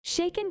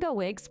Shake and Go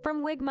Wigs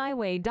from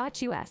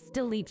wigmyway.us.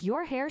 Delete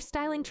your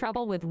hairstyling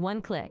trouble with one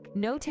click.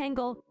 No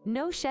tangle,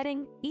 no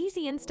shedding,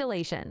 easy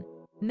installation.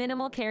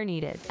 Minimal care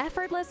needed.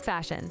 Effortless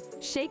fashion.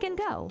 Shake and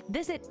Go.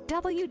 Visit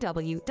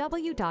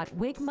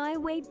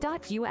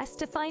www.wigmyway.us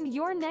to find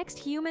your next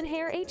human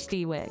hair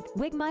HD wig.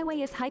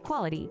 Wigmyway is high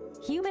quality.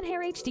 Human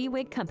Hair HD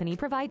Wig Company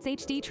provides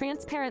HD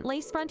transparent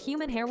lace front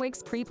human hair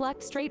wigs,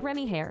 pre-plucked straight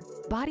Remy hair,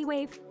 body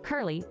wave,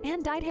 curly,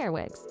 and dyed hair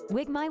wigs.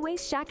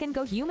 Wigmyway's Shake and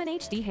Go Human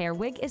HD Hair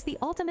Wig is the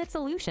ultimate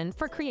solution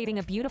for creating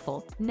a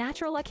beautiful,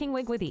 natural-looking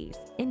wig with ease.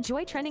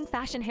 Enjoy trending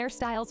fashion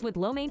hairstyles with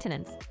low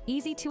maintenance,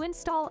 easy to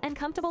install, and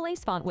comfortable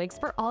lace front wigs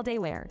for all-day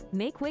wear.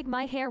 Make Wig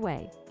My Hair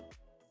Way.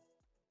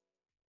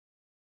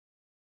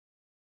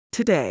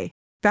 Today,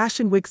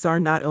 fashion wigs are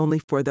not only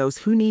for those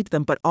who need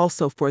them but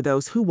also for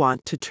those who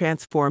want to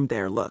transform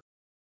their look.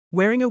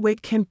 Wearing a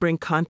wig can bring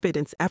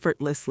confidence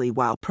effortlessly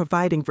while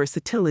providing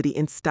versatility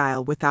in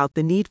style without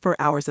the need for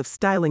hours of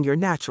styling your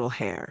natural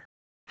hair.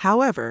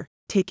 However,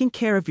 taking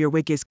care of your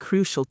wig is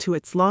crucial to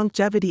its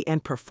longevity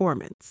and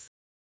performance.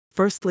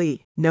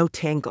 Firstly, no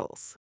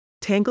tangles.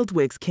 Tangled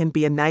wigs can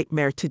be a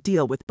nightmare to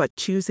deal with, but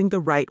choosing the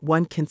right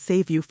one can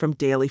save you from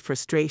daily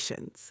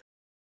frustrations.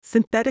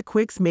 Synthetic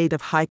wigs made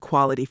of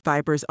high-quality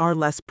fibers are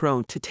less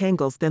prone to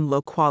tangles than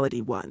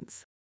low-quality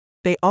ones.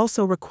 They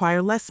also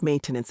require less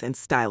maintenance and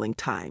styling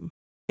time.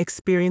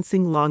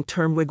 Experiencing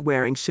long-term wig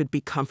wearing should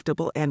be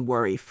comfortable and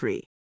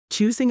worry-free.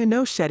 Choosing a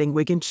no-shedding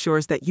wig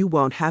ensures that you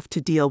won't have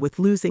to deal with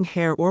losing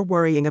hair or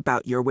worrying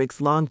about your wig's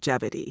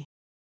longevity.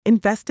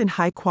 Invest in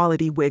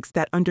high-quality wigs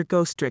that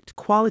undergo strict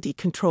quality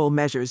control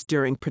measures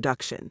during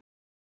production.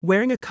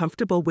 Wearing a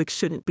comfortable wig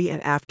shouldn't be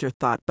an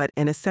afterthought but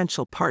an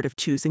essential part of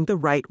choosing the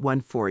right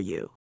one for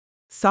you.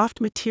 Soft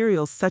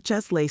materials such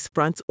as lace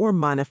fronts or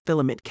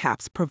monofilament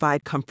caps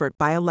provide comfort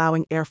by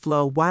allowing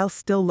airflow while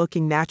still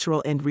looking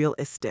natural and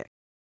realistic.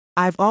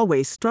 I've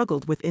always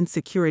struggled with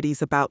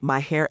insecurities about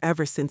my hair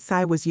ever since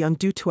I was young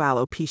due to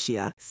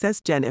alopecia,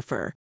 says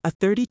Jennifer, a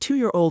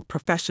 32-year-old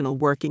professional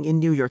working in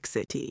New York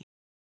City.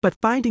 But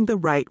finding the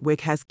right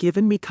wig has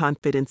given me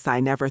confidence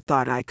I never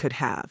thought I could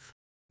have.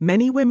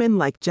 Many women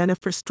like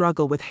Jennifer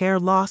struggle with hair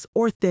loss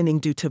or thinning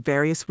due to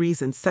various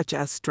reasons such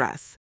as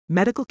stress,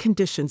 medical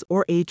conditions,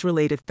 or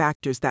age-related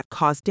factors that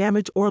cause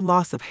damage or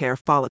loss of hair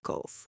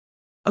follicles.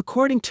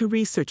 According to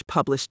research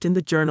published in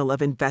the Journal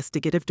of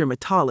Investigative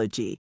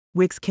Dermatology,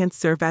 wigs can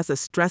serve as a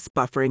stress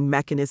buffering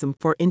mechanism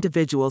for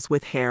individuals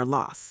with hair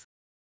loss.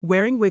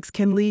 Wearing wigs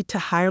can lead to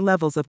higher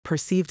levels of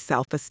perceived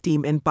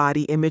self-esteem and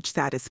body image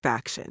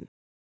satisfaction.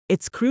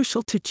 It's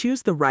crucial to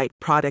choose the right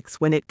products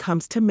when it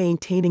comes to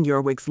maintaining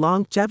your wig's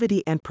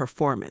longevity and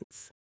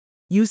performance.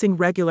 Using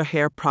regular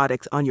hair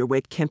products on your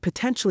wig can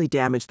potentially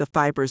damage the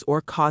fibers or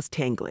cause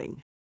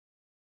tangling.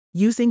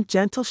 Using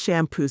gentle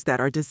shampoos that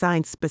are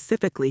designed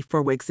specifically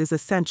for wigs is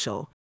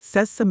essential,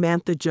 says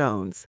Samantha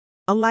Jones,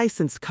 a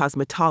licensed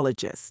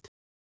cosmetologist.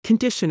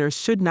 Conditioners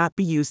should not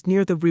be used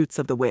near the roots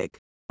of the wig,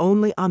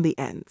 only on the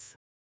ends.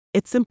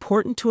 It's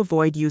important to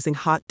avoid using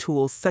hot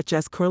tools such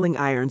as curling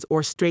irons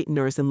or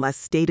straighteners unless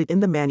stated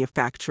in the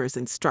manufacturer's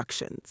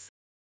instructions.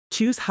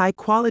 Choose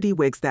high-quality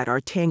wigs that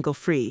are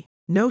tangle-free,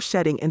 no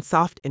shedding, and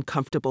soft and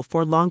comfortable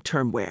for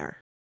long-term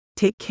wear.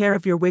 Take care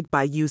of your wig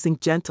by using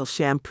gentle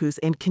shampoos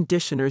and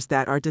conditioners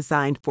that are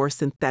designed for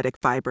synthetic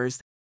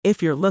fibers.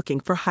 If you're looking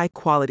for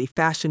high-quality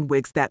fashion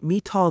wigs that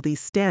meet all these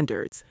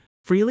standards,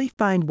 freely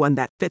find one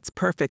that fits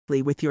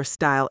perfectly with your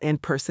style and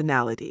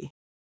personality.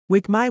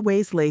 Wig My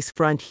Way's lace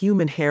front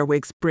human hair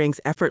wigs brings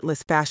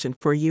effortless fashion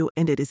for you,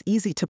 and it is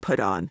easy to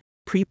put on,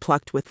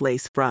 pre-plucked with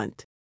lace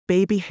front,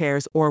 baby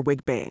hairs, or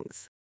wig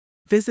bangs.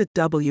 Visit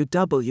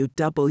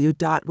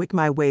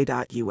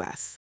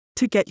www.wigmyway.us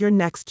to get your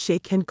next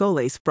Shake and Go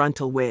lace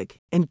frontal wig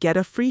and get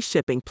a free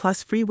shipping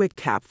plus free wig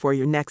cap for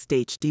your next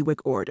HD wig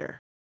order.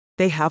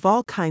 They have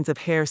all kinds of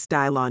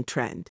hairstyle on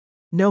trend,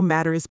 no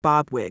matter is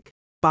bob wig,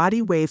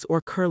 body waves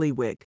or curly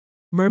wig,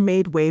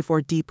 mermaid wave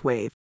or deep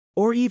wave,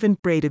 or even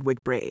braided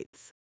wig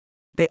braids.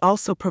 They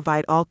also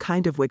provide all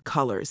kinds of wig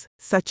colors,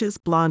 such as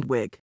blonde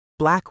wig,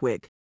 black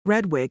wig,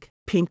 red wig,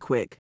 pink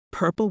wig,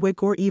 purple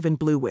wig, or even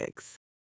blue wigs.